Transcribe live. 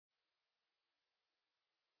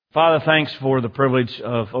Father, thanks for the privilege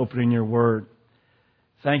of opening your Word.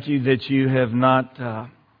 Thank you that you have not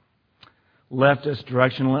left us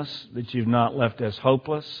directionless, that you've not left us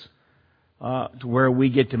hopeless, to where we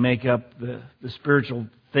get to make up the spiritual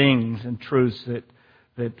things and truths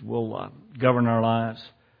that will govern our lives.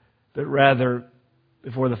 But rather,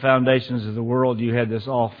 before the foundations of the world, you had this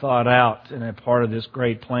all thought out, and a part of this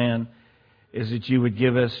great plan is that you would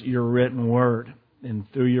give us your written Word. And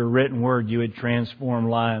through your written Word, you would transform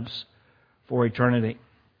lives for eternity.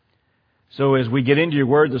 So as we get into your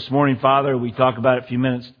Word this morning, Father, we talk about it a few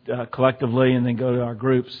minutes collectively and then go to our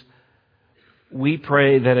groups. We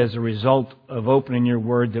pray that as a result of opening your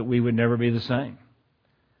Word that we would never be the same.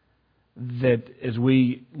 That as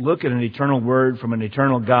we look at an eternal Word from an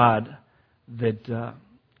eternal God, that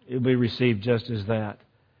it will be received just as that.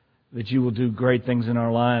 That you will do great things in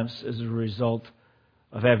our lives as a result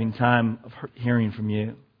of having time of hearing from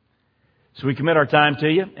you. So we commit our time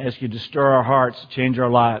to you, ask you to stir our hearts, change our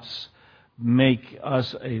lives, make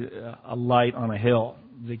us a light on a hill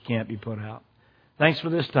that can't be put out. Thanks for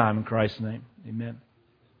this time in Christ's name. Amen.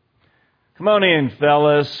 Come on in,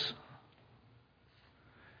 fellas.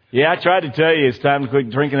 Yeah, I tried to tell you it's time to quit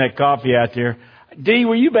drinking that coffee out there. Dee,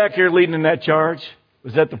 were you back here leading in that charge?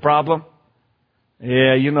 Was that the problem?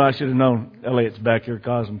 Yeah, you know I should have known Elliot's back here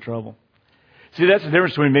causing trouble. See, that's the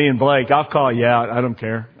difference between me and Blake. I'll call you out. I don't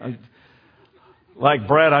care. Like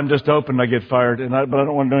Brad, I'm just hoping I get fired, but I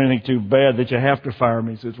don't want to do anything too bad that you have to fire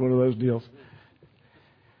me. So it's one of those deals.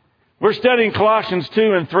 We're studying Colossians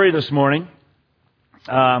 2 and 3 this morning.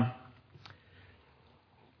 Didn't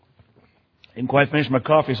quite finish my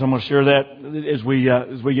coffee, so I'm going to share that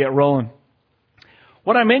as we get rolling.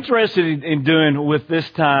 What I'm interested in doing with this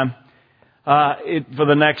time, for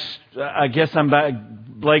the next, I guess I'm back.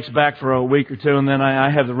 Blake's back for a week or two, and then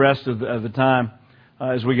I have the rest of the time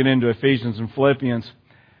as we get into Ephesians and Philippians.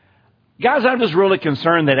 Guys, I'm just really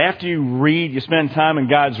concerned that after you read, you spend time in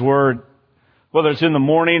God's Word, whether it's in the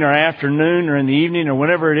morning or afternoon or in the evening or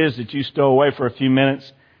whenever it is that you stow away for a few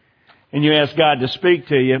minutes, and you ask God to speak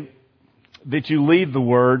to you, that you leave the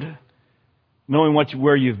Word knowing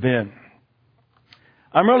where you've been.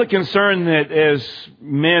 I'm really concerned that as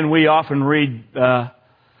men, we often read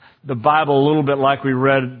the Bible a little bit like we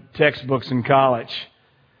read textbooks in college,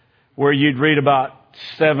 where you'd read about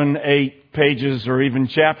 7, 8 pages or even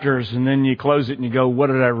chapters, and then you close it and you go, what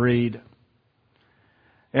did I read?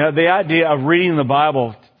 You know, the idea of reading the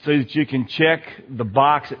Bible so that you can check the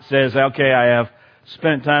box that says, okay, I have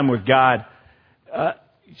spent time with God,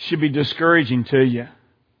 should be discouraging to you.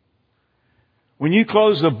 When you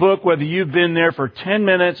close the book, whether you've been there for 10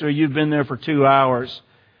 minutes or you've been there for 2 hours,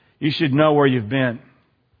 you should know where you've been.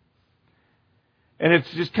 And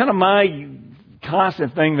it's just kind of my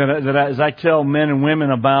constant thing that as I tell men and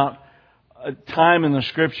women about time in the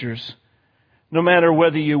Scriptures, no matter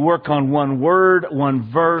whether you work on one word,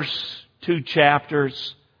 one verse, 2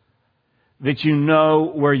 chapters, that you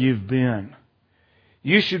know where you've been.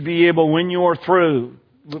 You should be able, when you're through,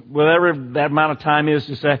 whatever that amount of time is,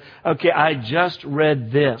 to say, okay, I just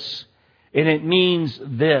read this, and it means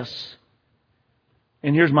this,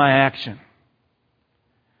 and here's my action.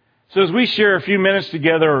 So as we share a few minutes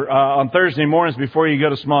together on Thursday mornings before you go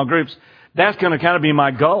to small groups, that's going to kind of be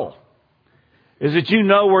my goal, is that you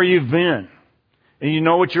know where you've been, and you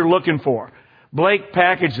know what you're looking for. Blake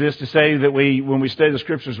packaged this to say that when we study the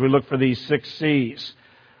Scriptures, we look for these 6 C's.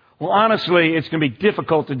 Well, honestly, it's going to be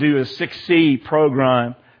difficult to do a 6C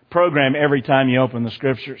program every time you open the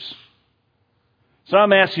Scriptures. So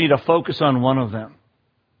I'm asking you to focus on one of them.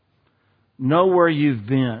 Know where you've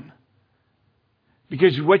been.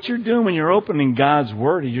 Because what you're doing when you're opening God's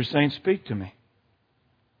Word is you're saying, speak to me.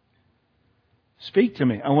 Speak to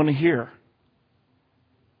me. I want to hear.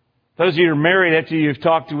 Those of you who are married, after you've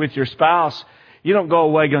talked with your spouse, you don't go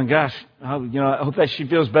away going, gosh, I hope that she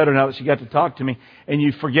feels better now that she got to talk to me. And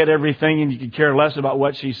you forget everything and you could care less about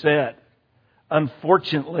what she said.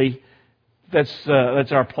 Unfortunately, that's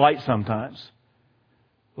our plight sometimes.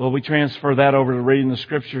 Well, we transfer that over to reading the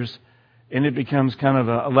Scriptures, and it becomes kind of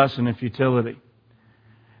a lesson in futility.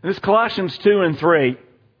 This Colossians 2 and 3,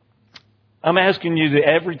 I'm asking you that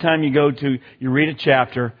every time you read a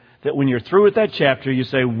chapter, that when you're through with that chapter, you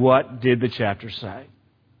say, what did the chapter say?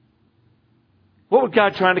 What was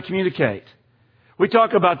God trying to communicate? We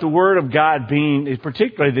talk about the Word of God being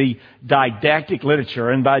particularly the didactic literature.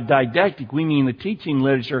 And by didactic, we mean the teaching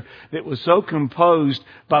literature that was so composed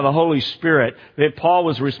by the Holy Spirit that Paul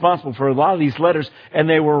was responsible for a lot of these letters. And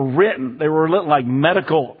they were written like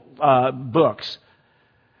medical books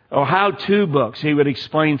or how-to books. He would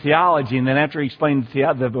explain theology. And then after he explained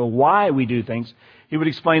the why we do things, he would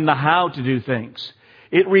explain the how to do things.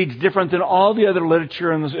 It reads different than all the other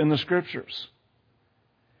literature in the Scriptures.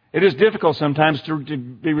 It is difficult sometimes to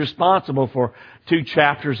be responsible for 2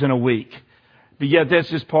 chapters in a week. But yet that's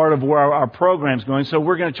just part of where our program's going. So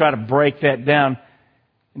we're going to try to break that down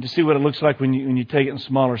and to see what it looks like when you take it in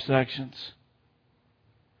smaller sections.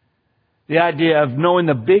 The idea of knowing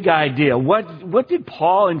the big idea. What did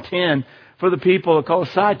Paul intend for the people of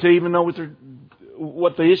Colossae to even know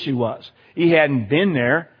what the issue was? He hadn't been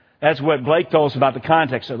there. That's what Blake told us about the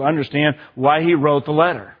context, so to understand why he wrote the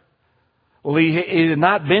letter. Well, he had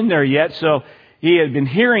not been there yet, so he had been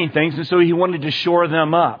hearing things, and so he wanted to shore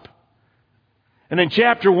them up. And in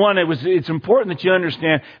chapter 1, it's important that you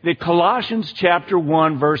understand that Colossians chapter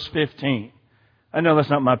 1, verse 15. I know that's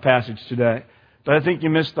not my passage today, but I think you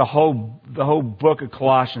missed the whole book of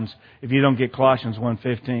Colossians if you don't get Colossians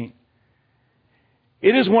 1:15.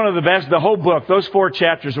 It is one of the best, the whole book, those 4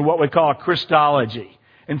 chapters are what we call a Christology.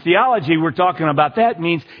 In theology, we're talking about that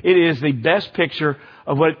means it is the best picture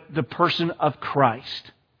of what the person of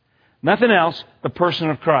Christ. Nothing else, the person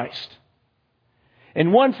of Christ.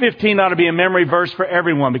 And 1:15 ought to be a memory verse for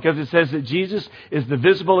everyone because it says that Jesus is the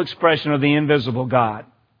visible expression of the invisible God.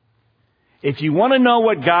 If you want to know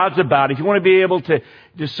what God's about, if you want to be able to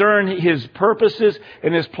discern His purposes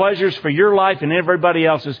and His pleasures for your life and everybody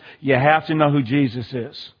else's, you have to know who Jesus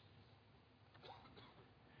is.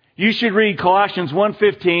 You should read Colossians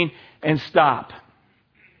 1:15 and stop.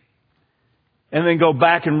 And then go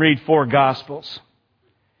back and read 4 Gospels.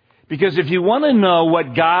 Because if you want to know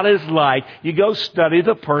what God is like, you go study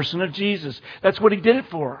the person of Jesus. That's what He did it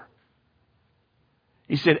for.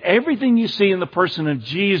 He said, everything you see in the person of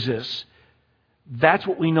Jesus, that's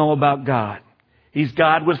what we know about God. He's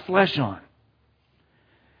God with flesh on.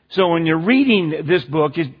 So when you're reading this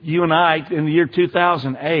book, you and I, in the year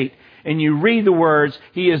 2008, and you read the words,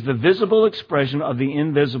 He is the visible expression of the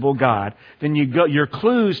invisible God, then your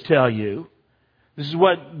clues tell you, this is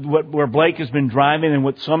where Blake has been driving and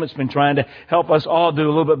what Summit's been trying to help us all do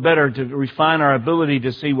a little bit better to refine our ability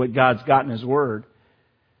to see what God's got in His Word.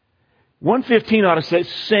 1:15 ought to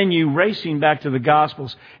send you racing back to the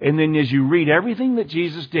Gospels, and then as you read everything that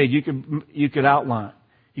Jesus did, you could outline.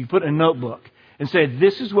 You could put in a notebook and say,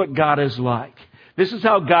 this is what God is like. This is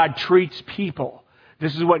how God treats people.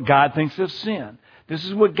 This is what God thinks of sin. This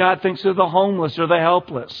is what God thinks of the homeless or the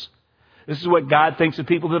helpless. This is what God thinks of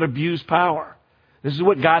people that abuse power. This is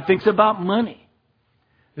what God thinks about money.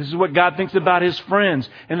 This is what God thinks about His friends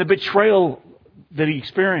and the betrayal that He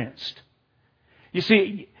experienced. You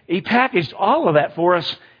see, He packaged all of that for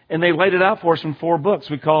us and they laid it out for us in 4 books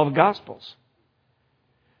we call the Gospels.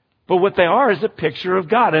 But what they are is a picture of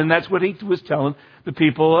God, and that's what He was telling the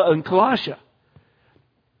people in Colossae.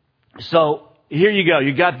 So here you go.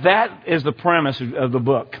 You got that as the premise of the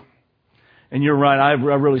book. And you're right, I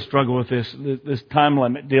really struggle with this time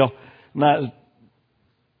limit deal. Not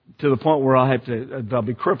to the point where I'll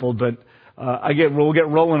be crippled, but we'll get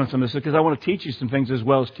rolling on some of this because I want to teach you some things as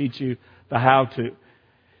well as teach you the how to.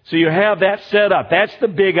 So you have that set up. That's the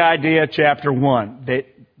big idea, chapter 1, that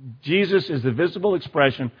Jesus is the visible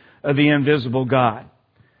expression of the invisible God.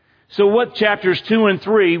 So what chapters 2 and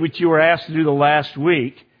 3, which you were asked to do the last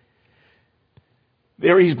week,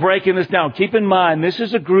 there he's breaking this down. Keep in mind, this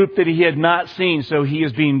is a group that he had not seen, so he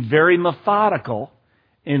is being very methodical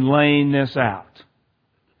in laying this out.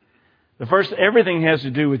 Everything has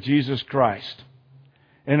to do with Jesus Christ.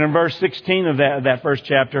 And in verse 16 of that first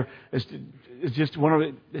chapter, it's just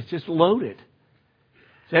loaded.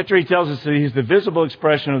 So after he tells us that He's the visible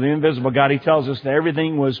expression of the invisible God, he tells us that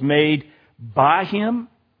everything was made by Him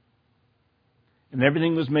and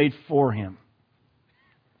everything was made for Him.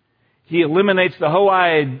 He eliminates the whole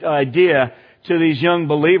idea to these young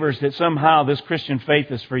believers that somehow this Christian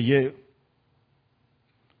faith is for you.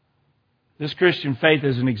 This Christian faith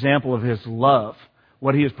is an example of His love,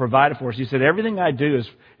 what He has provided for us. He said, everything I do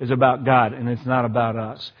is about God and it's not about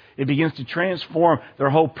us. It begins to transform their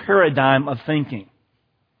whole paradigm of thinking.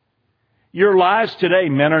 Your lives today,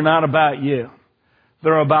 men, are not about you.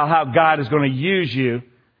 They're about how God is going to use you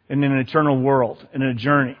in an eternal world, in a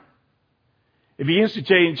journey. It begins to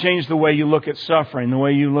change the way you look at suffering, the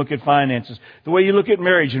way you look at finances, the way you look at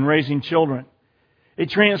marriage and raising children. It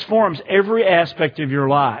transforms every aspect of your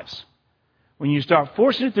lives when you start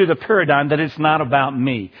forcing it through the paradigm that it's not about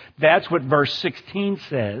me. That's what verse 16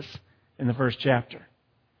 says in the first chapter.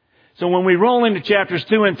 So when we roll into chapters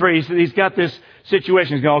 2 and 3, he's got this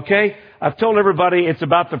situation. He's going, okay, I've told everybody it's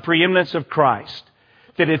about the preeminence of Christ,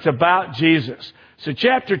 that it's about Jesus. So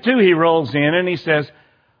chapter 2, he rolls in and he says,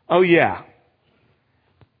 oh yeah,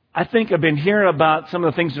 I think I've been hearing about some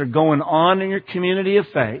of the things that are going on in your community of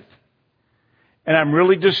faith, and I'm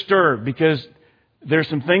really disturbed because there's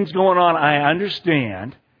some things going on, I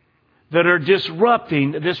understand, that are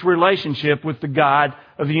disrupting this relationship with the God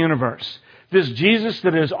of the universe. This Jesus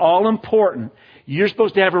that is all important. You're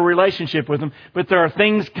supposed to have a relationship with Him, but there are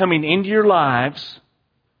things coming into your lives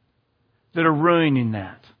that are ruining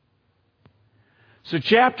that. So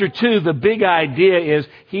chapter 2, the big idea is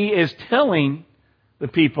he is telling the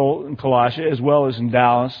people in Colossae, as well as in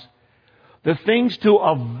Dallas, the things to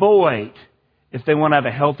avoid if they want to have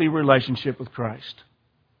a healthy relationship with Christ.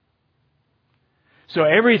 So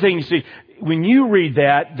everything you see, when you read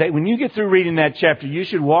that when you get through reading that chapter, you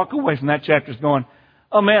should walk away from that chapter going,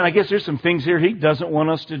 oh man, I guess there's some things here He doesn't want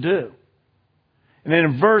us to do. And then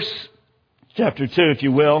in chapter 2, if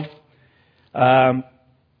you will,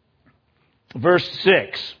 verse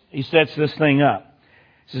 6, he sets this thing up.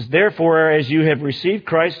 He says, therefore, as you have received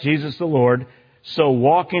Christ Jesus the Lord, so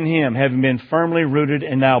walk in Him, having been firmly rooted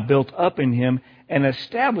and now built up in Him and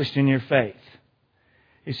established in your faith.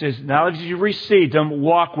 He says, now that you've received Him,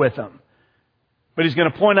 walk with Him. But he's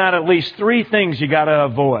going to point out at least 3 things you got to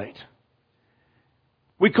avoid.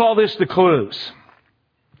 We call this the clues.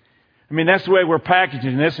 I mean, that's the way we're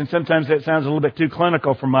packaging this, and sometimes that sounds a little bit too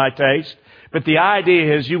clinical for my taste. But the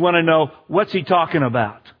idea is you want to know, what's he talking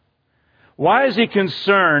about? Why is he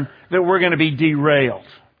concerned that we're going to be derailed?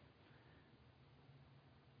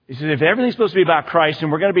 He says, if everything's supposed to be about Christ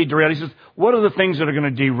and we're going to be derailed, he says, what are the things that are going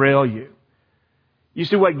to derail you? You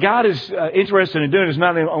see, what God is interested in doing is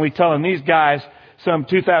not only telling these guys some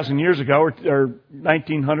 2,000 years ago or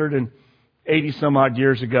 1980 some odd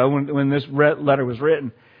years ago when this letter was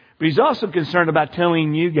written, but He's also concerned about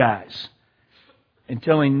telling you guys and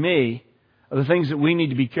telling me of the things that we need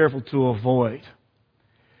to be careful to avoid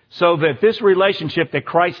so that this relationship that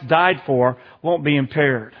Christ died for won't be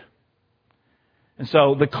impaired. And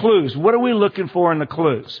so the clues, what are we looking for in the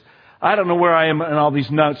clues? I don't know where I am in all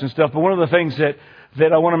these notes and stuff, but one of the things that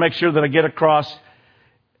I want to make sure that I get across,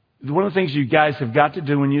 one of the things you guys have got to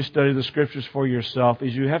do when you study the Scriptures for yourself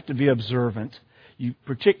is you have to be observant.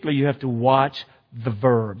 Particularly, you have to watch the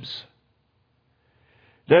verbs.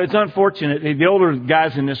 It's unfortunate. The older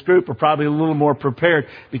guys in this group are probably a little more prepared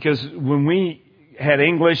because when we had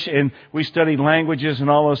English and we studied languages and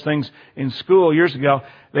all those things in school years ago,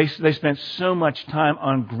 they spent so much time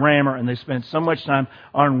on grammar and they spent so much time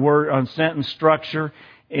on sentence structure,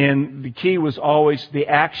 and the key was always the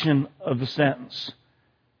action of the sentence.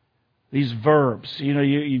 These verbs,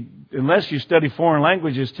 unless you study foreign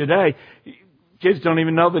languages today, kids don't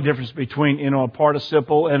even know the difference between a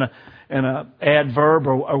participle and a adverb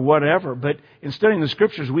or whatever. But in studying the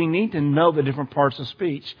Scriptures, we need to know the different parts of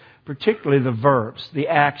speech, particularly the verbs, the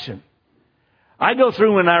action. I go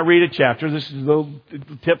through when I read a chapter, this is a little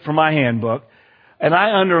tip from my handbook, and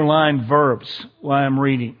I underline verbs while I'm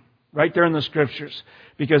reading, right there in the Scriptures,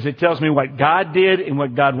 because it tells me what God did and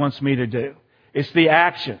what God wants me to do. It's the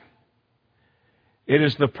action. It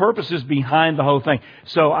is the purposes behind the whole thing.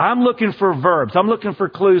 So I'm looking for verbs. I'm looking for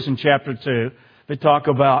clues in chapter 2 that talk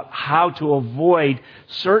about how to avoid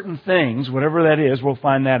certain things, whatever that is, we'll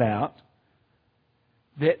find that out,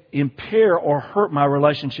 that impair or hurt my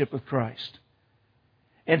relationship with Christ.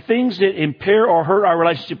 And things that impair or hurt our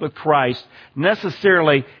relationship with Christ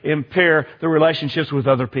necessarily impair the relationships with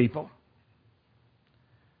other people.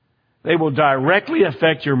 They will directly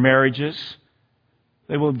affect your marriages.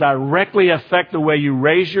 They will directly affect the way you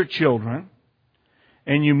raise your children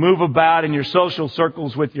and you move about in your social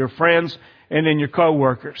circles with your friends and in your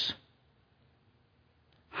coworkers.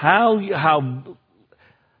 How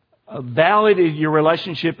valid is your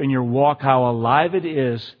relationship and your walk, how alive it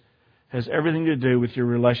is, has everything to do with your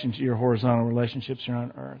relationship, your horizontal relationships here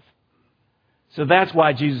on earth. So that's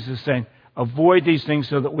why Jesus is saying, avoid these things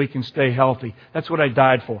so that we can stay healthy. That's what I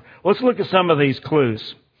died for. Let's look at some of these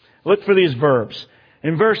clues. Look for these verbs.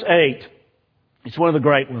 In verse 8, it's one of the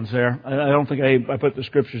great ones there. I don't think I put the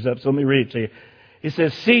Scriptures up, so let me read it to you. It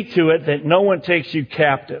says, see to it that no one takes you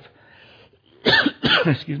captive.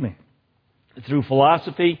 Excuse me. Through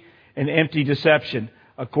philosophy and empty deception,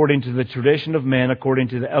 according to the tradition of men, according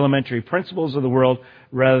to the elementary principles of the world,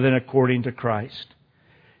 rather than according to Christ.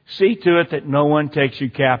 See to it that no one takes you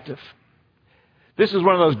captive. This is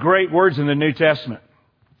one of those great words in the New Testament.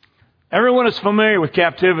 Everyone is familiar with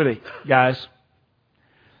captivity, guys.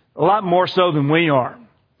 A lot more so than we are.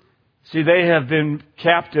 See, they have been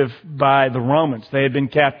captive by the Romans. They have been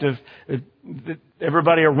captive.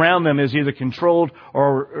 Everybody around them is either controlled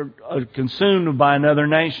or consumed by another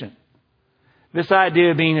nation. This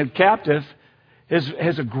idea of being a captive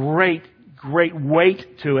has a great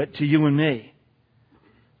weight to it, to you and me.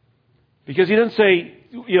 Because he doesn't say,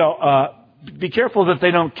 be careful that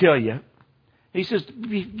they don't kill you. He says,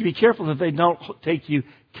 be careful that they don't take you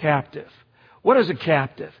captive. What is a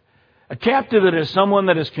captive? A captive is someone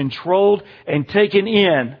that is controlled and taken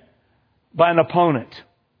in by an opponent,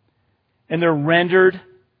 and they're rendered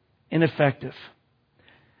ineffective.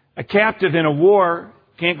 A captive in a war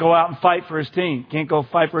can't go out and fight for his team, can't go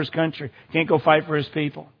fight for his country, can't go fight for his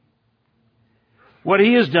people. What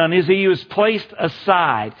he has done is he was placed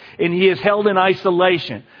aside and he is held in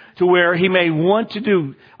isolation to where he may want to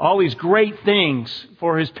do all these great things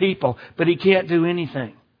for his people, but he can't do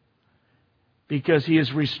anything because he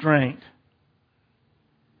is restrained.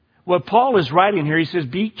 What Paul is writing here, he says,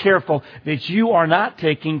 be careful that you are not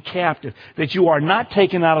taken captive, that you are not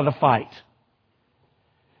taken out of the fight,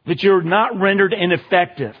 that you're not rendered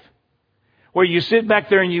ineffective. Where you sit back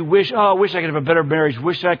there and you wish, I wish I could have a better marriage.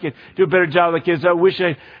 Wish I could do a better job with the kids. I wish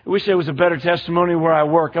there was a better testimony where I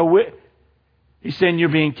work. He's saying you're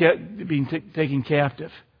being taken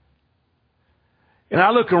captive. And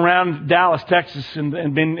I look around Dallas, Texas, and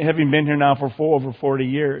having been here now for over 40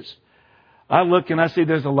 years, I look and I see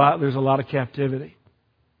there's a lot of captivity.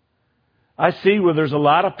 I see where there's a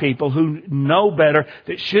lot of people who know better,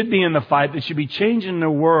 that should be in the fight, that should be changing their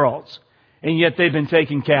worlds, and yet they've been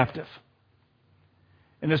taken captive.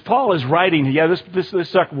 And as Paul is writing, this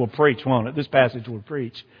sucker will preach, won't it? This passage will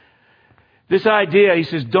preach. This idea, he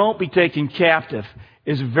says, don't be taken captive,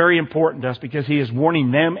 is very important to us because he is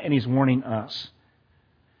warning them and he's warning us.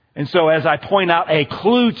 And so as I point out a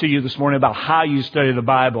clue to you this morning about how you study the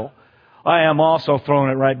Bible, I am also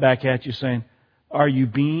throwing it right back at you saying, are you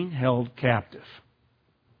being held captive?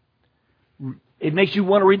 It makes you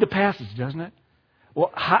want to read the passage, doesn't it?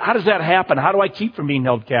 Well, how does that happen? How do I keep from being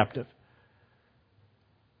held captive?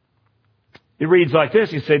 It reads like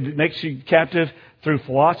this. He said, it makes you captive through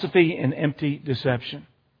philosophy and empty deception.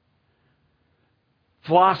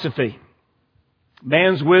 Philosophy.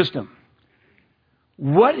 Man's wisdom.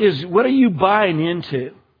 What are you buying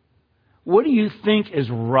into? What do you think is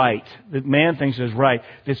right, that man thinks is right,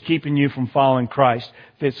 that's keeping you from following Christ,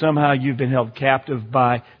 that somehow you've been held captive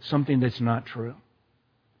by something that's not true?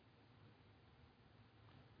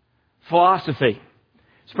 Philosophy.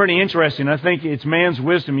 It's pretty interesting. I think it's man's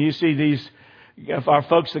wisdom. You see these, our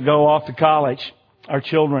folks that go off to college, our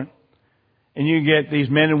children, and you get these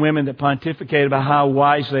men and women that pontificate about how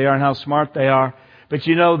wise they are and how smart they are. But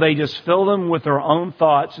you know, they just fill them with their own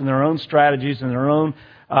thoughts and their own strategies and their own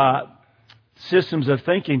systems of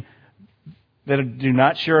thinking that do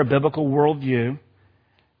not share a biblical worldview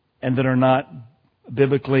and that are not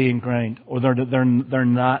biblically ingrained, or they're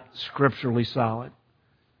not scripturally solid.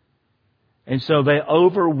 And so they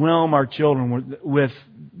overwhelm our children with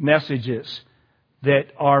messages that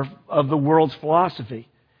are of the world's philosophy.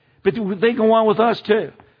 But they go on with us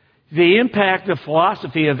too. The impact of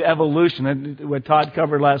philosophy of evolution, what Todd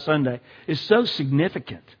covered last Sunday, is so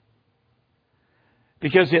significant.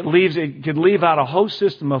 Because it could leave out a whole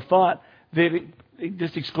system of thought that it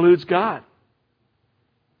just excludes God.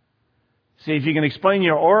 See, if you can explain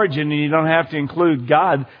your origin and you don't have to include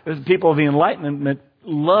God, the people of the Enlightenment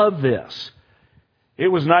love this. It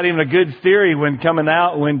was not even a good theory when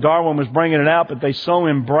Darwin was bringing it out, but they so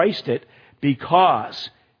embraced it because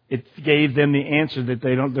it gave them the answer that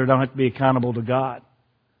they don't have to be accountable to God.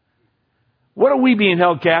 What are we being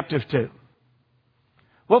held captive to?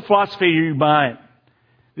 What philosophy are you buying?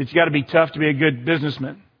 That you got to be tough to be a good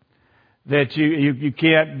businessman. That you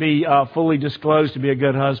can't be fully disclosed to be a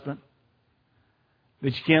good husband.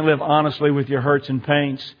 That you can't live honestly with your hurts and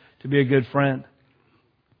pains to be a good friend.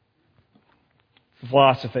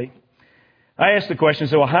 Philosophy. I asked the question,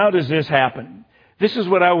 so how does this happen? This is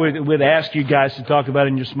what I would ask you guys to talk about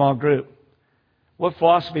in your small group. What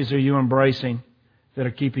philosophies are you embracing that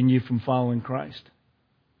are keeping you from following Christ?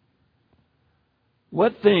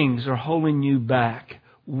 What things are holding you back?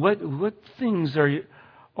 What things are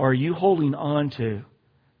you holding on to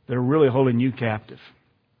that are really holding you captive?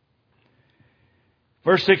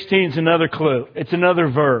 Verse 16 is another clue. It's another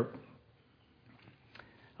verb.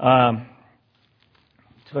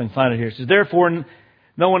 If I can find it here. It says, therefore,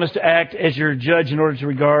 no one is to act as your judge in order to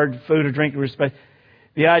regard food or drink with respect.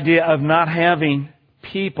 The idea of not having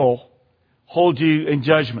people hold you in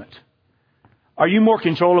judgment. Are you more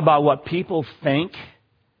controlled about what people think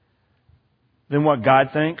than what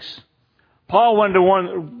God thinks? Paul wanted to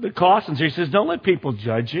warn the Colossians here. He says, don't let people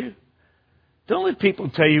judge you. Don't let people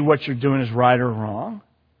tell you what you're doing is right or wrong.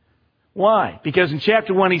 Why? Because in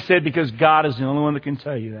chapter 1 he said, because God is the only one that can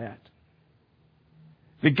tell you that.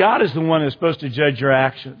 That God is the one that's supposed to judge your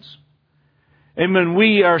actions. And when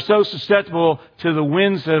we are so susceptible to the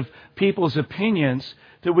winds of people's opinions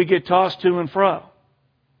that we get tossed to and fro.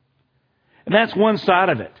 And that's one side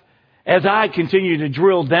of it. As I continue to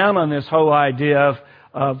drill down on this whole idea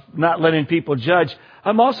of not letting people judge,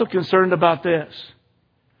 I'm also concerned about this.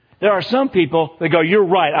 There are some people that go, you're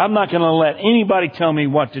right, I'm not going to let anybody tell me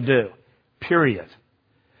what to do. Period.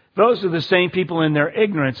 Those are the same people in their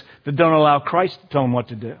ignorance that don't allow Christ to tell them what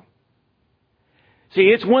to do. See,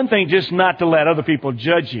 it's one thing just not to let other people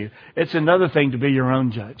judge you. It's another thing to be your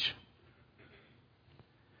own judge.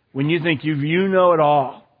 When you think you know it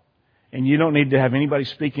all and you don't need to have anybody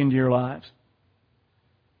speak into your lives.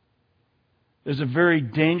 There's a very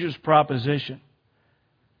dangerous proposition.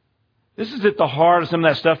 This is at the heart of some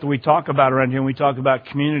of that stuff that we talk about around here when we talk about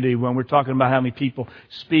community, when we're talking about how many people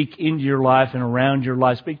speak into your life and around your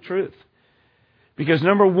life, speak truth. Because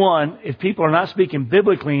number one, if people are not speaking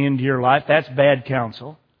biblically into your life, that's bad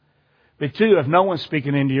counsel. But two, if no one's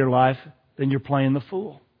speaking into your life, then you're playing the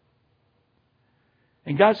fool.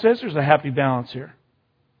 And God says there's a happy balance here.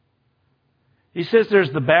 He says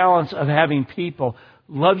there's the balance of having people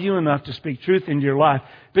love you enough to speak truth into your life,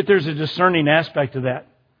 but there's a discerning aspect to that.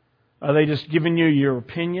 Are they just giving you your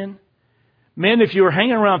opinion? Men, if you are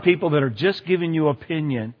hanging around people that are just giving you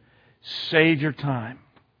opinion, save your time.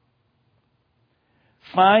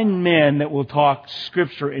 Find men that will talk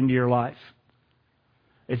Scripture into your life.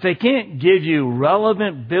 If they can't give you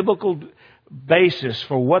relevant biblical basis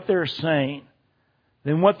for what they're saying,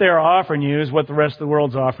 then what they're offering you is what the rest of the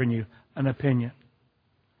world's offering you, an opinion.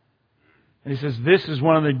 And he says, this is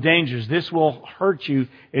one of the dangers. This will hurt you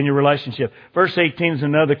in your relationship. Verse 18 is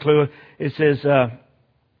another clue. It says,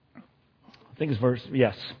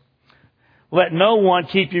 yes. Let no one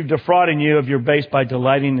keep you defrauding you of your base by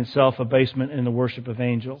delighting in self-abasement and the worship of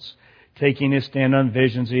angels, taking his stand on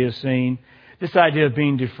visions he has seen. This idea of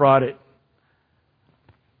being defrauded.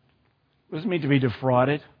 What does it mean to be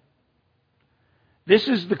defrauded? This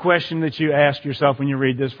is the question that you ask yourself when you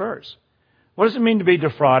read this verse. What does it mean to be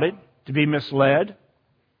defrauded? To be misled?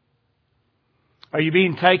 Are you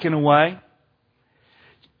being taken away?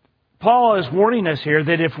 Paul is warning us here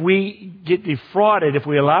that if we get defrauded, if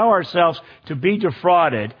we allow ourselves to be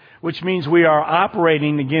defrauded, which means we are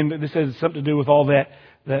operating, again, this has something to do with all that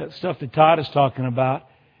stuff that Todd is talking about.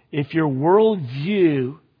 If your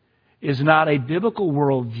worldview is not a biblical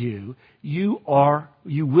worldview, you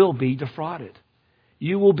will be defrauded.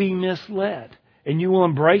 You will be misled. And you will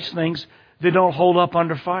embrace things that don't hold up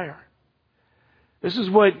under fire. This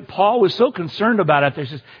is what Paul was so concerned about out there.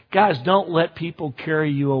 He says, guys, don't let people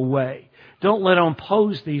carry you away. Don't let them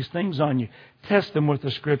impose these things on you. Test them with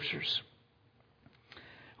the Scriptures.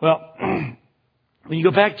 Well, when you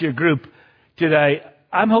go back to your group today,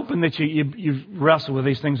 I'm hoping that you wrestle with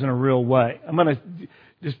these things in a real way. I'm going to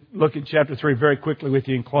just look at chapter 3 very quickly with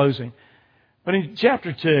you in closing. But in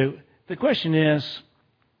chapter 2, the question is,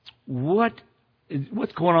 what's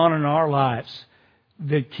going on in our lives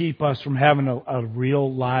that keep us from having a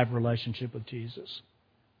real live relationship with Jesus?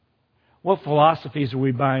 What philosophies are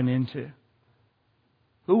we buying into?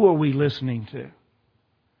 Who are we listening to?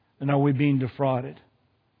 And are we being defrauded?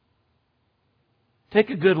 Take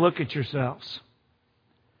a good look at yourselves.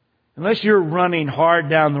 Unless you're running hard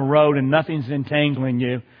down the road and nothing's entangling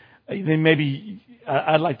you, then maybe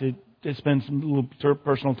I'd like to spend some little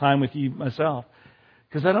personal time with you myself.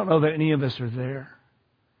 Because I don't know that any of us are there.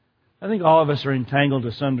 I think all of us are entangled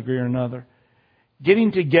to some degree or another.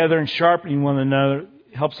 Getting together and sharpening one another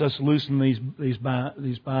helps us loosen these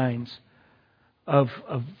binds of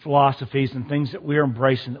philosophies and things that we're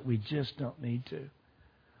embracing that we just don't need to.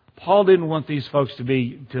 Paul didn't want these folks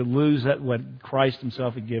to lose that what Christ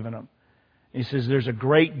Himself had given them. He says there's a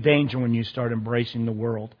great danger when you start embracing the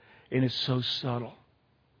world, and it's so subtle.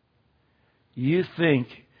 You think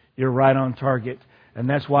you're right on target. And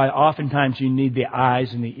that's why oftentimes you need the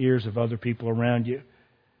eyes and the ears of other people around you.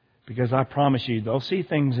 Because I promise you, they'll see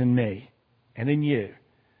things in me and in you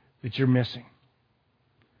that you're missing.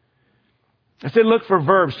 I said look for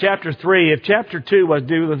verbs. Chapter 3. If chapter 2 was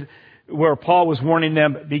due with where Paul was warning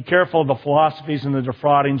them, be careful of the philosophies and the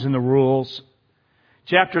defraudings and the rules.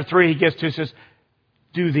 Chapter 3, he gets to and says,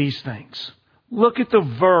 do these things. Look at the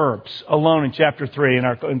verbs alone in chapter 3 in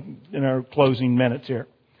our closing minutes here.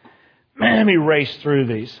 Let me race through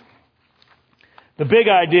these. The big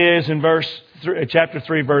idea is in chapter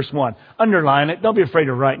 3, verse 1. Underline it. Don't be afraid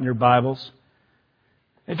to write in your Bibles.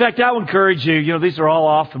 In fact, I would encourage you, these are all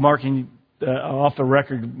off the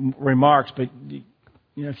record remarks, but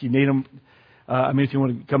if you need them, if you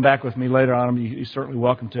want to come back with me later on them, you're certainly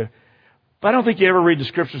welcome to. But I don't think you ever read the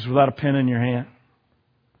Scriptures without a pen in your hand.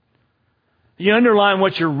 You underline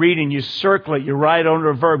what you're reading, you circle it, you write under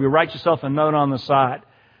a verb, you write yourself a note on the side.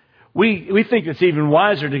 We think it's even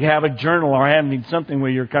wiser to have a journal or having something where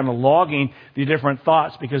you're kind of logging the different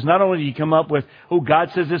thoughts, because not only do you come up with, oh,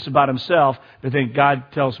 God says this about Himself, but then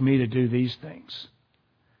God tells me to do these things.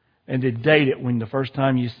 And to date it when the first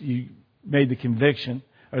time you made the conviction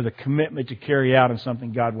or the commitment to carry out on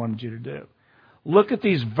something God wanted you to do. Look at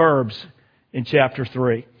these verbs in chapter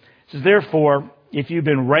 3. It says, therefore, if you've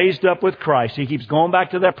been raised up with Christ, he keeps going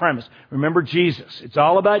back to that premise. Remember Jesus. It's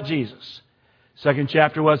all about Jesus. Second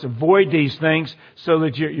chapter was avoid these things so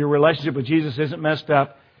that your relationship with Jesus isn't messed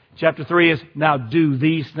up. Chapter 3 is now do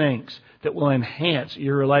these things that will enhance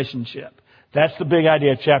your relationship. That's the big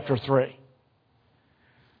idea of chapter 3.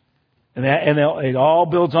 And it all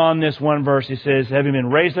builds on this one verse. It says, having been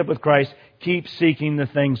raised up with Christ, keep seeking the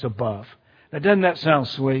things above. Now, doesn't that sound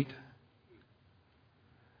sweet?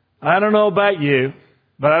 I don't know about you,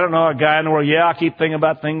 but I don't know a guy in the world. Yeah, I keep thinking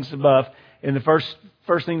about things above. And the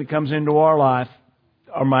first thing that comes into our life,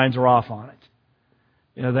 our minds are off on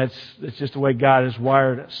it. That's just the way God has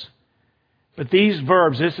wired us. But these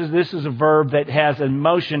verbs, this is a verb that has a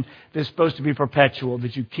motion that's supposed to be perpetual,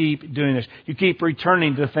 that you keep doing this. You keep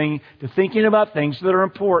returning to thinking about things that are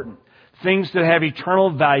important, things that have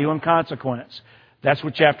eternal value and consequence. That's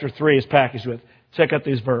what chapter 3 is packaged with. Check out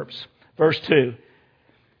these verbs. Verse 2,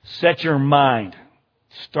 set your mind.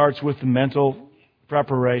 Starts with the mental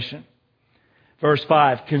preparation. Verse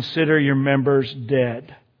 5, consider your members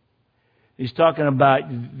dead. He's talking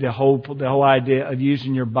about the whole idea of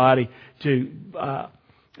using your body to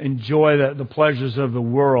enjoy the pleasures of the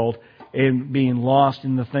world and being lost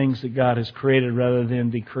in the things that God has created rather than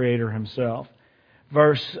the Creator Himself.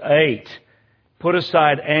 Verse 8, put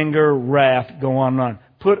aside anger, wrath, go on and on.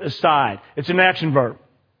 Put aside. It's an action verb.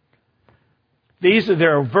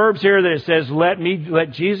 There are verbs here that it says,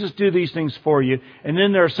 let Jesus do these things for you. And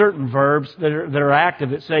then there are certain verbs that are active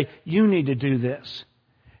that say, you need to do this.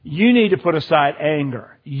 You need to put aside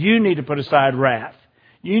anger. You need to put aside wrath.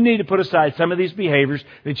 You need to put aside some of these behaviors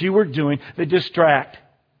that you were doing that detract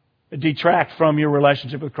from your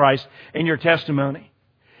relationship with Christ and your testimony.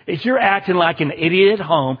 If you're acting like an idiot at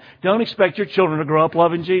home, don't expect your children to grow up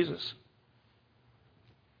loving Jesus.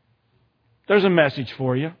 There's a message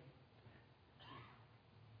for you.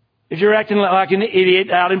 If you're acting like an idiot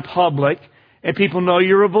out in public and people know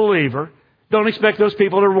you're a believer, don't expect those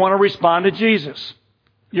people to want to respond to Jesus.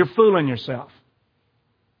 You're fooling yourself.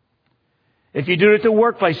 If you do it at the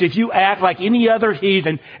workplace, if you act like any other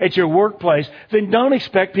heathen at your workplace, then don't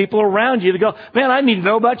expect people around you to go, man, I need to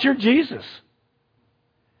know about your Jesus.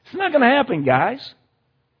 It's not going to happen, guys.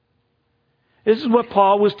 This is what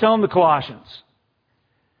Paul was telling the Colossians.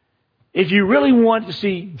 If you really want to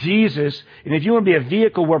see Jesus, and if you want to be a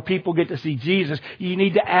vehicle where people get to see Jesus, you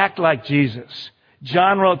need to act like Jesus.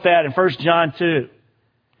 John wrote that in 1 John 2.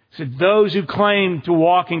 He said, those who claim to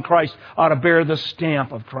walk in Christ ought to bear the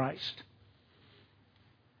stamp of Christ.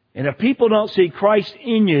 And if people don't see Christ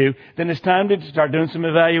in you, then it's time to start doing some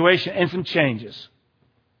evaluation and some changes.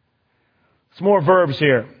 Some more verbs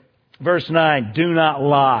here. Verse 9, do not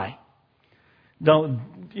lie. Don't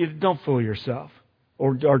fool yourself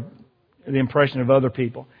or the impression of other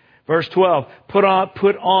people. Verse 12, put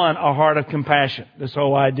on a heart of compassion. This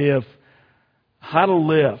whole idea of how to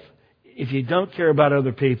live. If you don't care about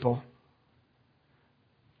other people,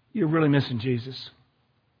 you're really missing Jesus.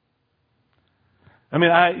 I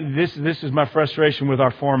mean, this is my frustration with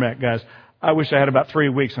our format, guys. I wish I had about 3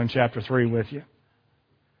 weeks on chapter 3 with you.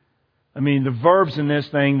 I mean, the verbs in this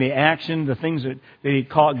thing, the action, the things that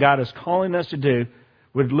God is calling us to do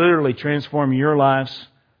would literally transform your lives,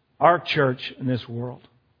 our church, and this world.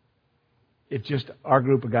 If just our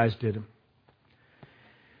group of guys did them.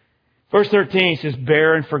 Verse 13 says,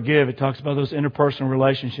 bear and forgive. It talks about those interpersonal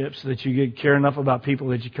relationships so that you care enough about people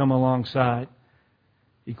that you come alongside.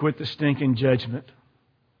 You quit the stinking judgment.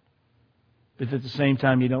 But at the same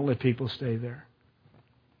time, you don't let people stay there.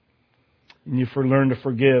 And you learn to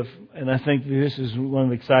forgive. And I think this is one of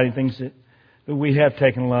the exciting things that we have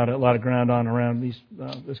taken a lot of ground on around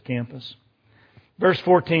this campus. Verse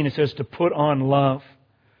 14, it says to put on love.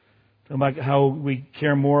 About how we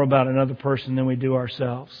care more about another person than we do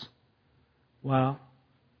ourselves. Wow.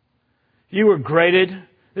 You were graded.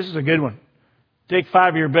 This is a good one. Take 5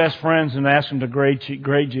 of your best friends and ask them to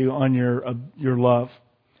grade you on your love.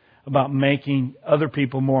 About making other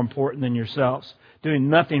people more important than yourselves.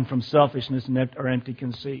 Doing nothing from selfishness or empty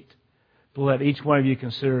conceit. But let each one of you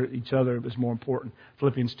consider each other as more important.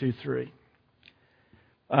 Philippians 2:3.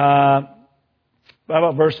 How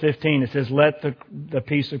about verse 15? It says, let the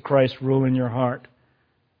peace of Christ rule in your heart.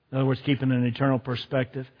 In other words, keeping an eternal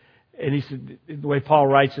perspective. And he said, the way Paul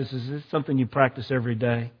writes this is something you practice every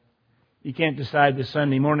day. You can't decide this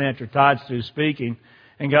Sunday morning after Todd's through speaking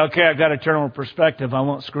and go, okay, I've got eternal perspective. I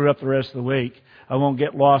won't screw up the rest of the week. I won't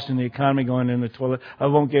get lost in the economy going in the toilet. I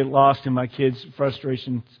won't get lost in my kids'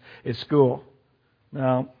 frustrations at school.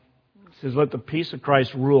 No. It says, let the peace of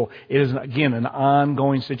Christ rule. It is, again, an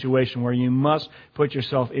ongoing situation where you must put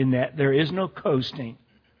yourself in that. There is no coasting.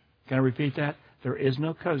 Can I repeat that? There is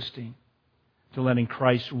no coasting to letting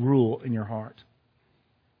Christ rule in your heart.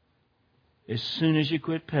 As soon as you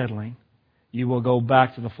quit peddling, you will go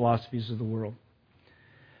back to the philosophies of the world.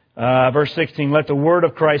 Verse 16, let the word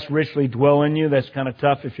of Christ richly dwell in you. That's kind of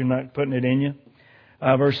tough if you're not putting it in you.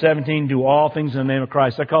 Verse 17, do all things in the name of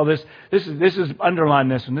Christ. I call this is underline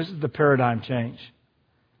this one. This is the paradigm change.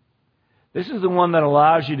 This is the one that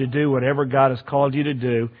allows you to do whatever God has called you to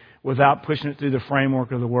do without pushing it through the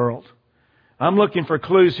framework of the world. I'm looking for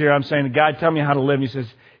clues here. I'm saying, God, tell me how to live. And He says,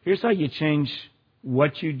 here's how you change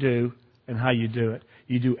what you do and how you do it.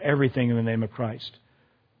 You do everything in the name of Christ.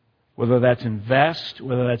 Whether that's invest,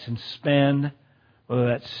 whether that's in spend, whether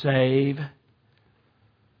that's save,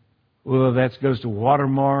 whether that goes to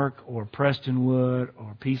Watermark or Prestonwood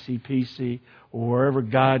or PCPC or wherever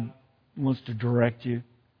God wants to direct you.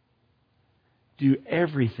 Do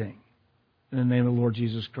everything in the name of the Lord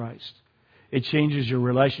Jesus Christ. It changes your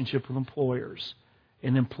relationship with employers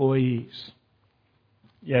and employees.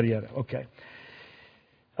 Yada, yada. Okay.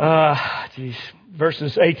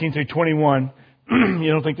 Verses 18 through 21.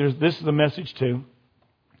 You don't think this is the message too.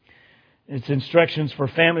 It's instructions for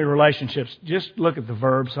family relationships. Just look at the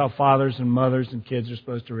verbs, how fathers and mothers and kids are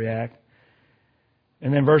supposed to react.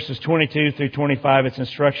 And then verses 22 through 25, it's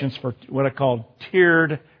instructions for what I call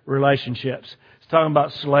tiered relationships. It's talking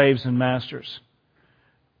about slaves and masters.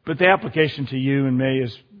 But the application to you and me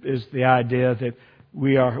is the idea that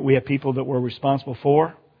we have people that we're responsible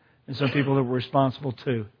for and some people that we're responsible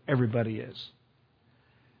to. Everybody is.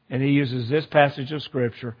 And he uses this passage of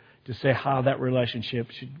Scripture to say how that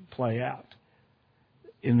relationship should play out.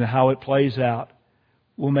 And how it plays out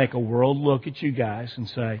will make a world look at you guys and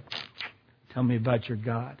say, tell me about your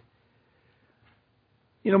God.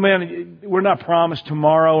 You know, man, we're not promised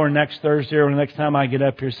tomorrow or next Thursday or the next time I get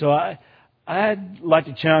up here. So I'd like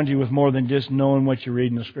to challenge you with more than just knowing what you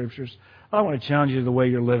read in the Scriptures. I want to challenge you the way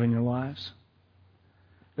you're living your lives.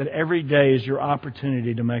 That every day is your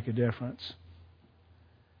opportunity to make a difference.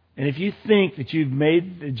 And if you think that you've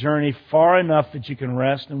made the journey far enough that you can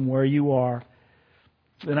rest in where you are,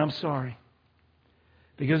 then I'm sorry.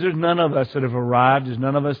 Because there's none of us that have arrived. There's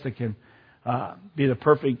none of us that can be the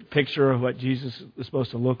perfect picture of what Jesus is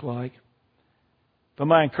supposed to look like. But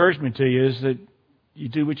my encouragement to you is that you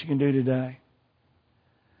do what you can do today.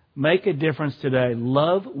 Make a difference today.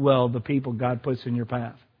 Love well the people God puts in your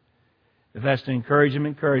path. If that's to encourage them,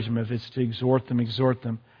 encourage them. If it's to exhort them, exhort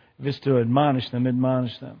them. If it's to admonish them,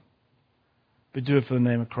 admonish them. But do it for the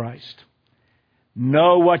name of Christ.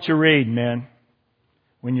 Know what you read, man.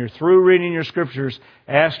 When you're through reading your Scriptures,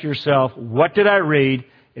 ask yourself, what did I read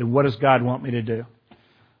and what does God want me to do?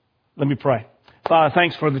 Let me pray. Father,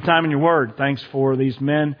 thanks for the time in your Word. Thanks for these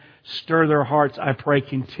men. Stir their hearts, I pray,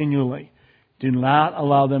 continually. Do not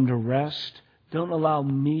allow them to rest. Don't allow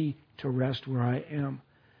me to rest where I am,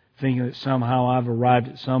 thinking that somehow I've arrived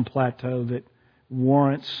at some plateau that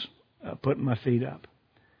warrants putting my feet up.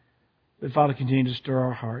 But Father, continue to stir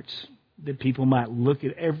our hearts, that people might look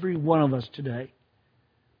at every one of us today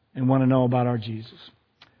and want to know about our Jesus.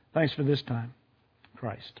 Thanks for this time.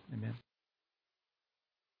 Christ. Amen.